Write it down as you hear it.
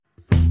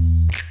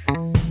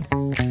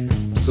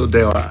So,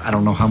 Dale, I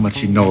don't know how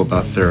much you know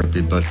about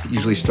therapy, but it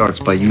usually starts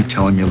by you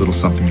telling me a little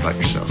something about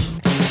yourself.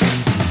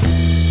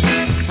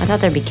 I thought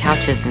there'd be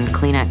couches and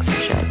Kleenex and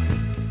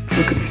shit.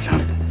 Look at me,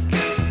 son.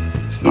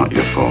 It's not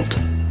your fault.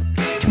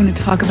 Do you want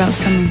to talk about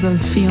some of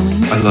those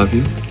feelings? I love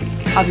you.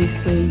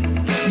 Obviously,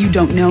 you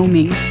don't know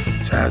me.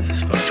 So how's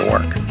this supposed to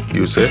work?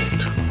 You sit,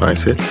 I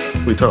sit,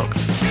 we talk.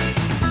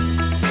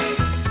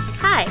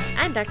 Hi,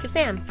 I'm Dr.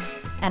 Sam.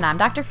 And I'm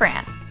Dr.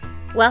 Fran.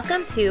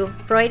 Welcome to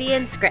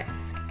Freudian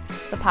Scripts,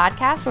 the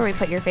podcast where we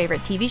put your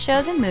favorite TV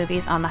shows and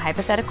movies on the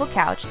hypothetical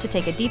couch to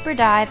take a deeper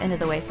dive into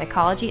the way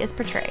psychology is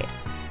portrayed.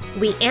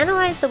 We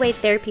analyze the way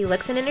therapy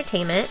looks in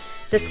entertainment,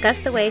 discuss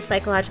the way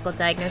psychological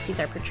diagnoses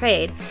are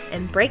portrayed,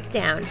 and break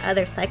down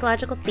other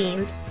psychological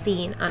themes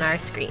seen on our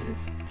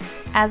screens.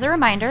 As a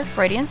reminder,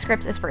 Freudian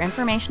Scripts is for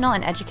informational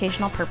and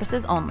educational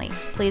purposes only.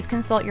 Please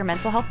consult your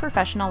mental health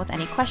professional with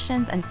any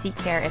questions and seek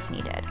care if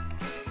needed.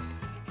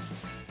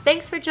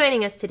 Thanks for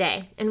joining us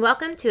today, and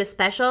welcome to a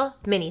special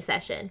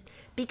mini-session.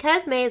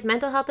 Because May is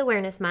Mental Health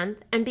Awareness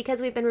Month, and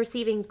because we've been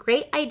receiving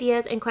great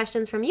ideas and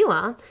questions from you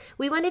all,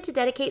 we wanted to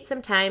dedicate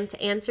some time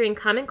to answering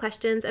common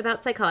questions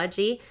about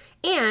psychology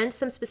and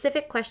some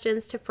specific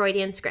questions to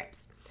Freudian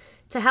Scripts.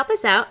 To help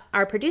us out,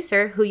 our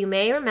producer, who you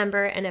may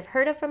remember and have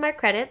heard of from our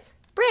credits,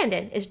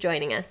 Brandon, is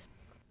joining us.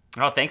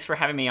 Oh, thanks for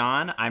having me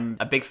on. I'm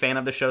a big fan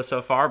of the show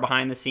so far,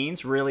 behind the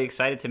scenes. Really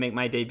excited to make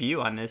my debut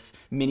on this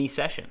mini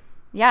session.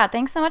 Yeah,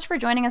 thanks so much for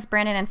joining us,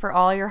 Brandon, and for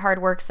all your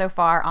hard work so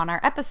far on our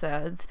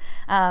episodes.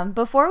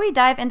 Before we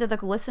dive into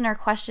the listener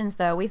questions,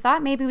 though, we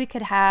thought maybe we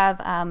could have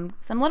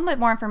some little bit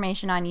more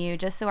information on you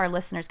just so our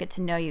listeners get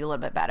to know you a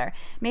little bit better.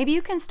 Maybe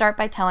you can start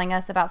by telling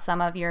us about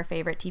some of your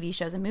favorite TV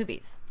shows and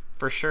movies.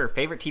 For sure.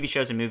 Favorite TV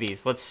shows and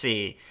movies. Let's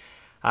see.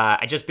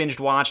 I just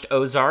watched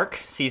Ozark,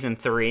 Season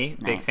 3.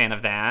 Big fan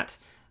of that.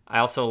 I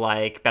also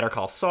like Better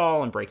Call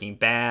Saul and Breaking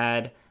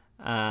Bad.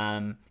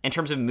 In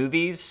terms of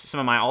movies, some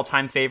of my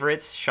all-time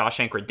favorites,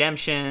 Shawshank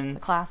Redemption. It's a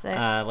classic.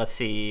 Let's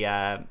see,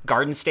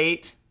 Garden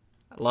State.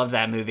 I love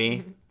that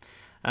movie.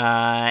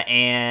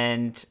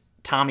 And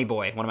Tommy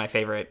Boy, one of my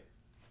favorite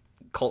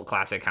cult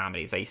classic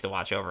comedies I used to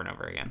watch over and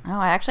over again. Oh,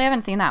 I actually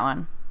haven't seen that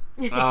one.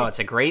 Oh, it's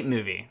a great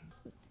movie.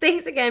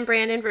 Thanks again,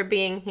 Brandon, for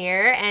being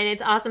here, and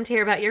it's awesome to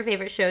hear about your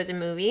favorite shows and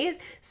movies.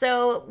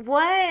 So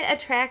what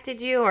attracted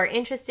you or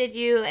interested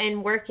you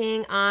in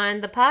working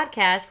on the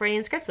podcast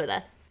Freudian Scripts with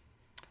us?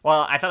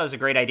 Well, I thought it was a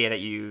great idea that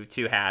you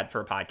two had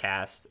for a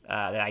podcast, the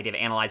idea of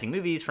analyzing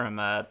movies from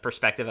a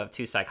perspective of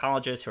two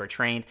psychologists who are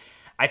trained.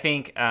 I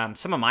think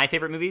some of my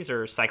favorite movies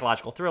are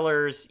psychological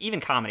thrillers,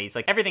 even comedies.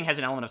 Like, everything has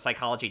an element of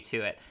psychology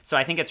to it. So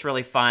I think it's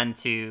really fun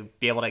to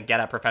be able to get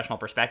a professional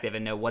perspective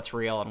and know what's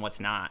real and what's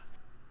not.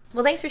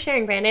 Well, thanks for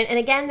sharing, Brandon. And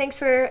again, thanks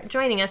for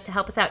joining us to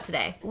help us out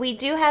today. We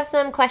do have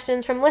some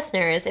questions from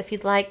listeners if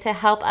you'd like to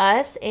help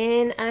us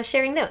in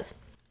sharing those.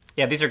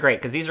 Yeah, these are great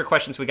because these are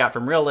questions we got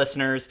from real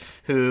listeners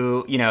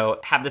who,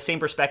 have the same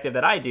perspective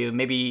that I do,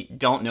 maybe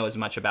don't know as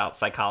much about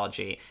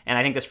psychology. And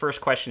I think this first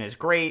question is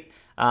great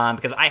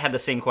because I had the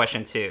same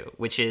question too,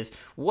 which is,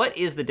 what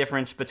is the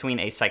difference between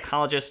a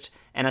psychologist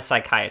and a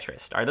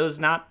psychiatrist? Are those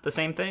not the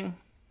same thing?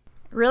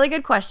 Really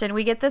good question.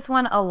 We get this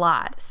one a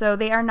lot. So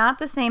they are not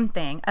the same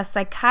thing. A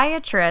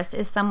psychiatrist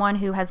is someone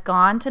who has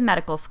gone to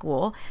medical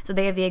school. So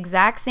they have the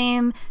exact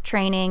same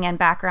training and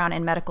background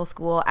in medical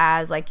school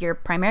as like your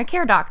primary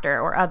care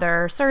doctor or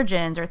other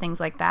surgeons or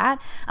things like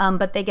that.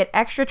 But they get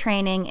extra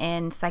training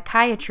in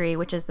psychiatry,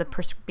 which is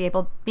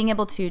being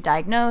able to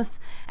diagnose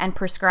and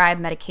prescribe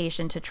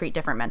medication to treat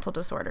different mental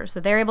disorders. So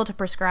they're able to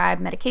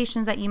prescribe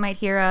medications that you might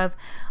hear of.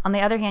 On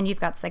the other hand, you've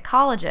got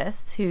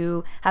psychologists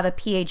who have a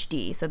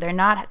PhD. So they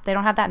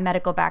don't have that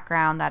medical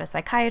background that a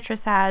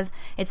psychiatrist has.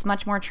 It's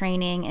much more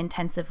training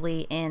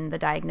intensively in the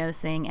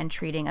diagnosing and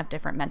treating of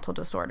different mental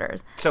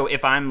disorders. So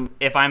if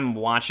I'm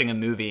watching a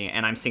movie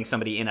and I'm seeing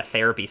somebody in a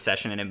therapy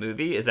session in a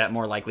movie, is that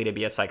more likely to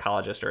be a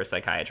psychologist or a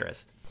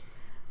psychiatrist?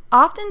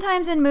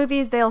 Oftentimes in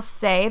movies, they'll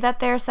say that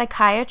they're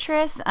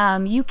psychiatrists.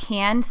 You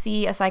can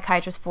see a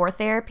psychiatrist for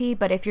therapy,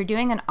 but if you're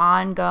doing an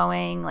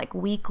ongoing, like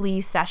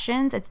weekly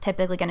sessions, it's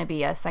typically going to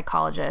be a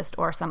psychologist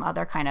or some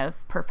other kind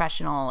of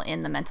professional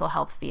in the mental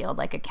health field,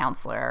 like a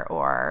counselor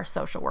or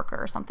social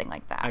worker or something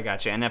like that. I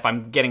gotcha. And if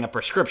I'm getting a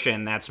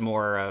prescription, that's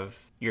more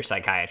of your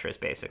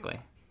psychiatrist,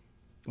 basically.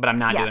 But I'm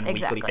not doing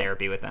weekly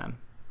therapy with them.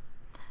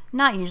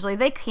 Not usually.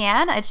 They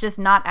can. It's just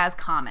not as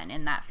common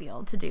in that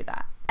field to do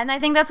that. And I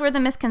think that's where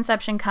the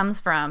misconception comes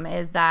from,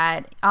 is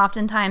that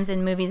oftentimes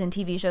in movies and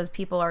TV shows,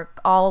 people are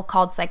all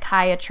called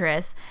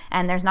psychiatrists,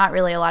 and there's not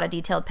really a lot of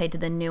detail paid to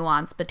the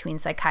nuance between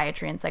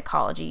psychiatry and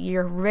psychology.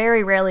 You're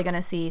very rarely going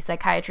to see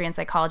psychiatry and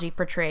psychology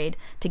portrayed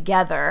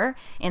together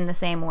in the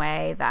same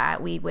way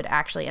that we would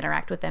actually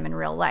interact with them in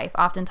real life.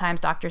 Oftentimes,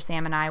 Dr.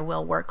 Sam and I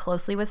will work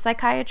closely with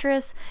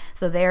psychiatrists,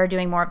 so they're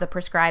doing more of the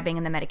prescribing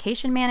and the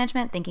medication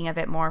management, thinking of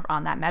it more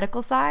on that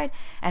medical side,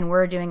 and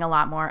we're doing a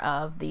lot more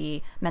of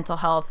the mental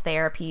health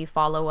therapy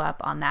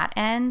follow-up on that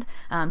end,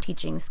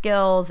 teaching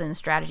skills and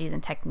strategies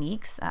and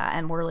techniques,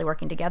 and we're really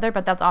working together,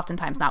 but that's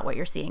oftentimes not what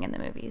you're seeing in the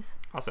movies.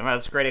 Awesome.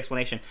 That's a great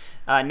explanation.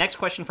 Next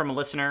question from a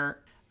listener,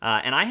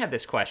 and I had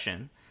this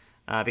question.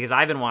 because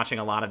I've been watching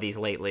a lot of these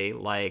lately,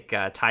 like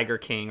Tiger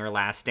King or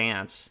Last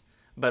Dance.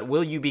 But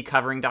will you be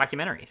covering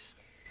documentaries?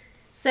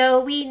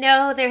 So we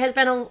know there have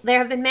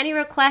been many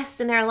requests,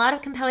 and there are a lot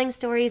of compelling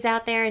stories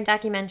out there in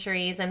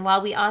documentaries. And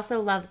while we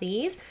also love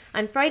these,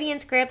 on Freudian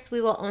Scripts,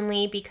 we will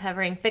only be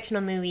covering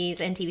fictional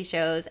movies and TV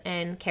shows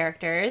and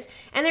characters.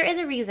 And there is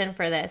a reason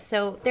for this.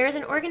 So there is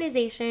an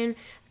organization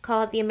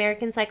called the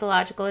American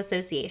Psychological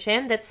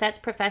Association that sets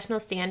professional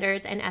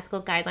standards and ethical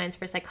guidelines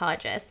for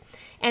psychologists.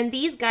 And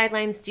these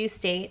guidelines do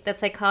state that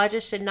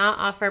psychologists should not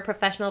offer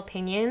professional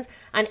opinions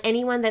on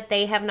anyone that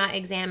they have not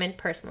examined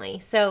personally.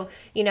 So,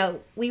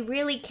 we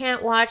really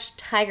can't watch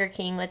Tiger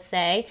King, let's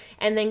say,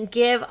 and then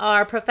give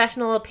our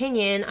professional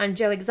opinion on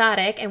Joe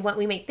Exotic and what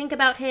we may think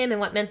about him and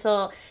what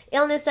mental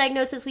illness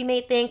diagnosis we may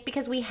think,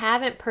 because we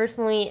haven't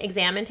personally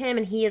examined him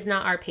and he is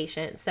not our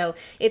patient. So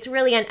it's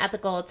really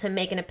unethical to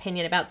make an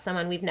opinion about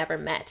someone we've never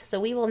met. So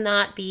we will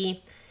not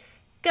be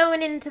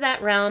going into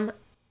that realm.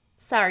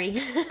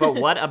 Sorry. But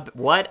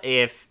what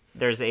if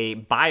there's a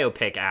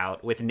biopic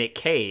out with Nick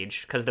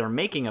Cage, because they're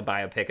making a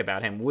biopic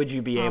about him? Would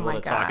you be able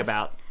to talk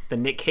about the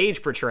Nick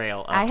Cage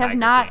portrayal of I have Tiger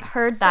not King?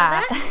 heard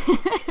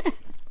that.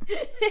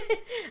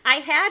 I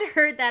had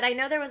heard that. I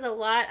know there was a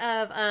lot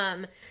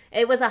of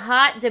it was a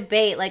hot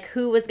debate, like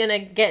who was gonna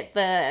get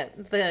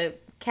the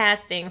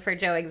casting for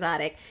Joe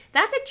Exotic.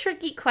 That's a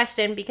tricky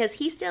question because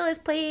he still is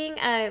playing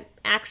a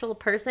actual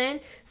person,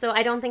 so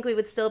I don't think we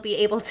would still be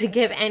able to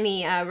give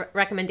any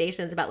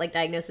recommendations about like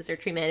diagnosis or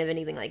treatment of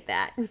anything like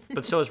that.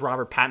 But so is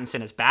Robert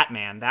Pattinson as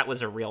Batman. That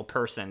was a real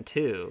person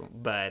too,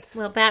 but...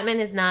 Well, Batman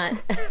is not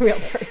a real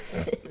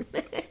person.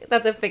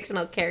 That's a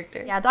fictional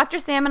character. Yeah, Dr.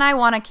 Sam and I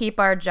want to keep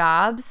our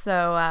jobs,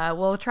 so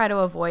we'll try to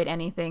avoid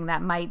anything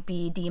that might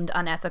be deemed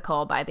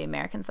unethical by the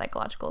American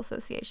Psychological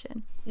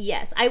Association.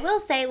 Yes, I will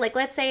say, like,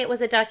 let's say it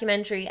was a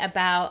documentary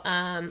about,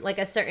 like,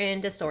 a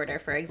certain disorder,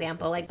 for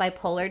example, like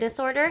bipolar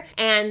disorder,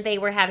 and they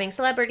were having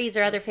celebrities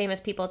or other famous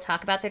people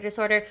talk about their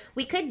disorder.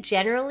 We could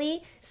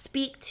generally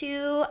speak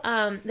to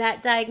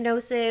that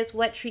diagnosis,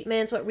 what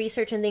treatments, what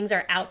research and things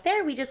are out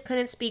there. We just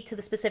couldn't speak to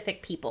the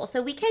specific people.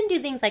 So we can do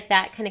things like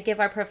that, kind of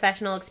give our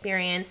professional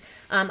experience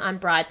on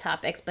broad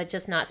topics, but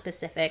just not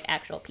specific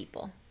actual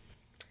people.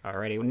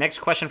 Alrighty, next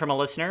question from a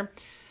listener.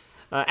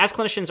 As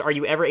clinicians, are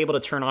you ever able to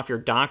turn off your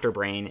doctor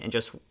brain and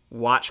just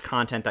watch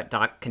content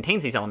that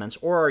contains these elements,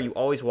 or are you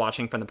always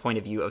watching from the point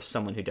of view of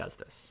someone who does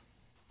this?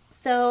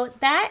 So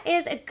that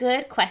is a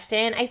good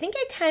question. I think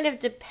it kind of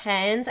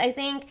depends. I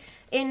think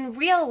in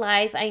real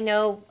life, I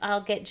know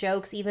I'll get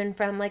jokes even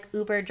from like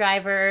Uber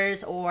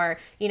drivers or,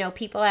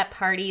 people at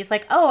parties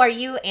like, oh, are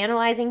you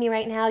analyzing me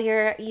right now?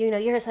 You're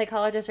a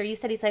psychologist or you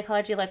study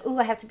psychology. Like, ooh,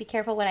 I have to be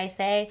careful what I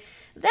say.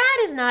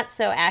 That is not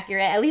so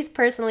accurate. At least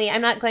personally,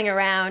 I'm not going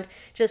around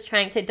just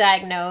trying to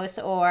diagnose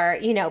or,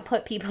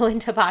 put people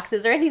into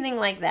boxes or anything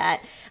like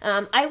that.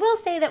 I will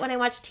say that when I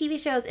watch TV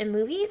shows and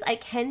movies, I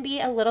can be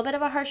a little bit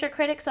of a harsher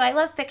critic. So I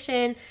love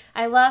fiction.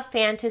 I love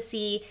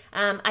fantasy.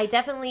 I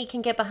definitely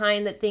can get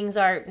behind that things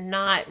are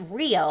not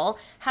real.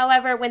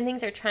 However, when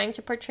things are trying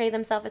to portray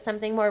themselves as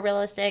something more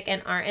realistic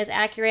and aren't as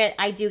accurate,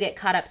 I do get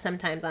caught up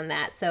sometimes on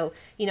that. So,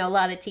 a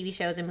lot of the TV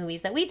shows and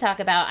movies that we talk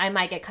about, I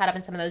might get caught up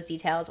in some of those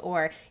details,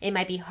 or it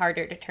might be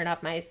harder to turn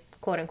off my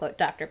quote-unquote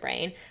doctor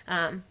brain.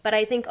 But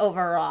I think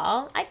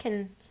overall, I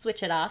can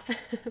switch it off.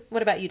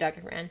 What about you,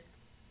 Dr. Fran?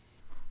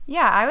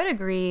 Yeah, I would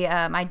agree.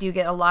 I do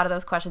get a lot of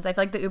those questions. I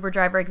feel like the Uber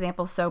driver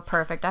example is so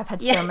perfect. I've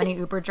had so many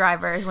Uber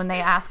drivers, when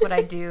they ask what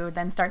I do,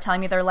 then start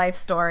telling me their life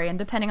story. And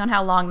depending on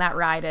how long that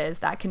ride is,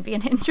 that can be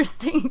an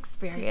interesting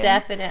experience.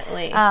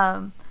 Definitely.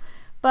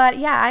 But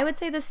yeah, I would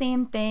say the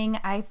same thing.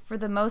 I, for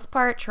the most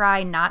part,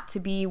 try not to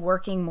be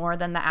working more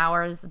than the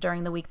hours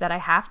during the week that I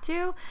have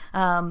to.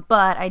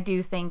 But I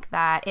do think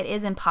that it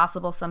is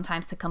impossible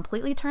sometimes to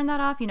completely turn that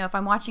off. If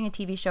I'm watching a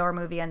TV show or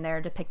movie and they're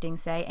depicting,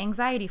 say,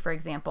 anxiety, for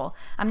example,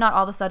 I'm not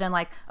all of a sudden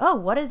like, oh,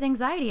 what is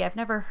anxiety? I've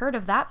never heard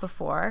of that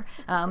before.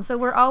 So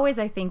we're always,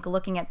 I think,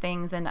 looking at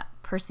things and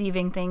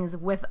perceiving things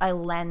with a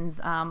lens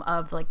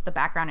of like the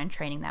background and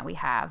training that we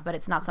have. But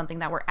it's not something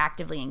that we're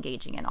actively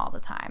engaging in all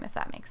the time, if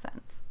that makes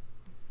sense.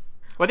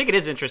 Well, I think it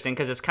is interesting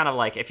because it's kind of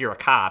like if you're a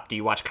cop, do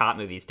you watch cop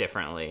movies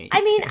differently?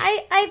 I mean,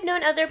 I've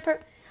known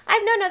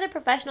other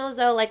professionals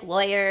though, like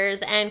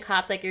lawyers and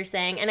cops, like you're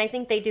saying, and I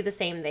think they do the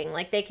same thing.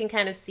 Like they can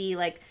kind of see,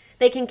 like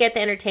they can get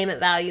the entertainment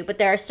value, but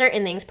there are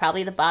certain things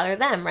probably that bother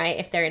them, right?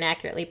 If they're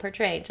inaccurately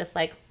portrayed, just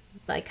like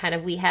kind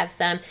of we have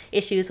some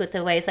issues with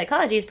the way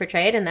psychology is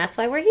portrayed, and that's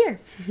why we're here.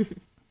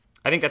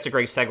 I think that's a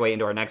great segue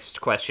into our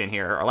next question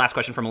here. Our last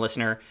question from a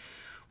listener.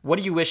 What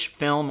do you wish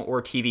film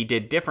or TV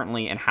did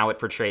differently and how it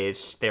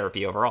portrays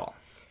therapy overall?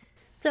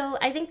 So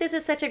I think this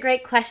is such a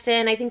great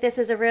question. I think this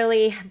is a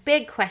really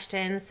big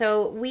question.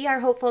 So we are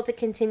hopeful to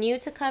continue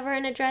to cover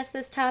and address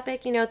this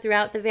topic,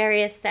 throughout the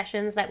various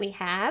sessions that we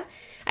have.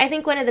 I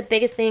think one of the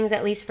biggest things,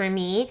 at least for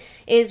me,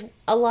 is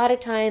a lot of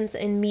times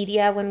in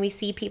media when we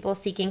see people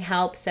seeking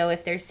help, so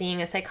if they're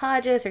seeing a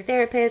psychologist or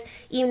therapist,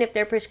 even if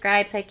they're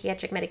prescribed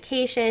psychiatric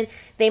medication,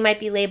 they might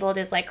be labeled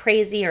as like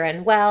crazy or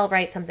unwell,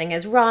 right? Something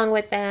is wrong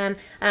with them.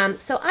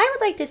 So I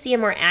would like to see a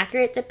more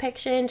accurate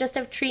depiction just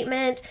of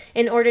treatment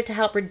in order to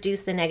help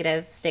reduce the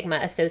negative stigma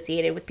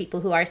associated with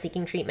people who are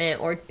seeking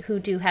treatment or who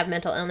do have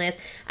mental illness.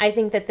 I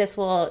think that this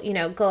will,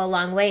 go a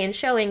long way in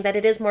showing that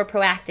it is more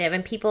proactive,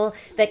 and people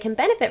that can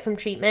benefit from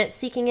treatment,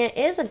 seeking it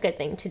is a good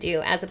thing to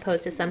do, as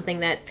opposed to something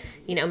that,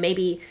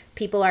 maybe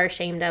people are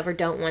ashamed of or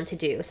don't want to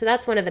do. So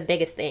that's one of the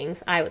biggest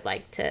things I would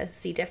like to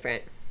see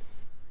different.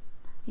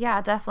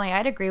 Yeah, definitely.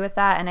 I'd agree with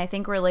that. And I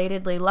think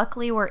relatedly,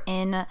 luckily, we're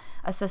in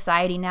a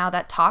society now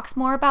that talks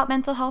more about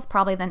mental health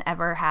probably than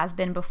ever has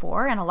been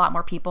before. And a lot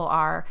more people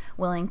are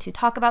willing to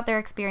talk about their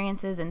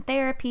experiences in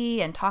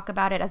therapy and talk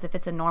about it as if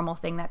it's a normal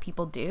thing that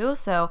people do.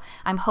 So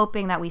I'm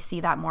hoping that we see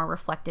that more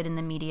reflected in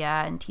the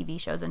media and TV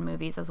shows and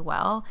movies as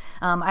well.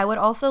 I would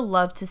also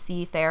love to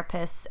see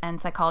therapists and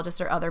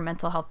psychologists or other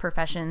mental health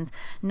professions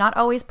not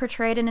always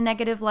portrayed in a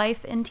negative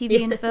life in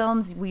TV and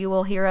films. You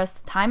will hear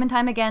us time and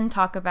time again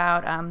talk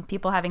about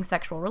people having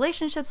sexual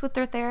relationships with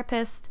their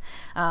therapist.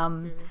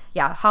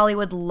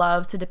 Hollywood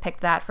loves to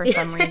depict that for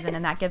some reason,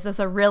 and that gives us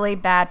a really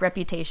bad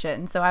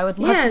reputation. So I would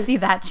love to see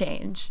that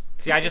change.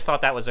 See, I just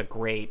thought that was a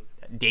great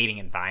dating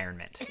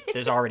environment.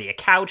 There's already a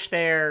couch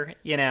there,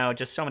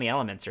 just so many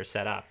elements are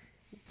set up.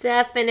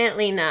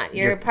 Definitely not.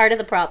 You're part of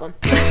the problem.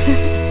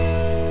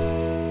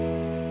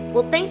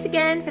 Well, thanks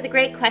again for the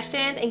great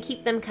questions, and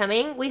keep them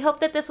coming. We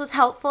hope that this was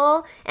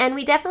helpful, and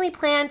we definitely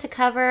plan to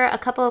cover a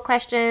couple of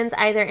questions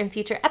either in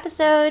future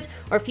episodes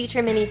or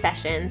future mini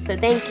sessions. So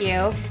thank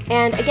you.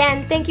 And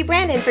again, thank you,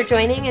 Brandon, for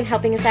joining and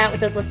helping us out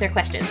with those listener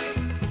questions.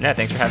 Yeah,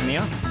 thanks for having me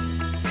on.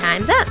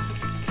 Time's up.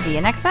 See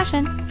you next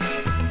session.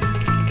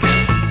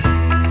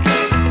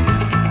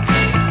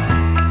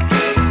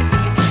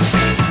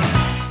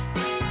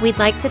 We'd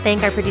like to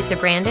thank our producer,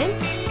 Brandon,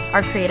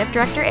 our creative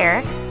director,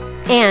 Eric,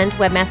 and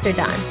webmaster,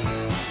 Don.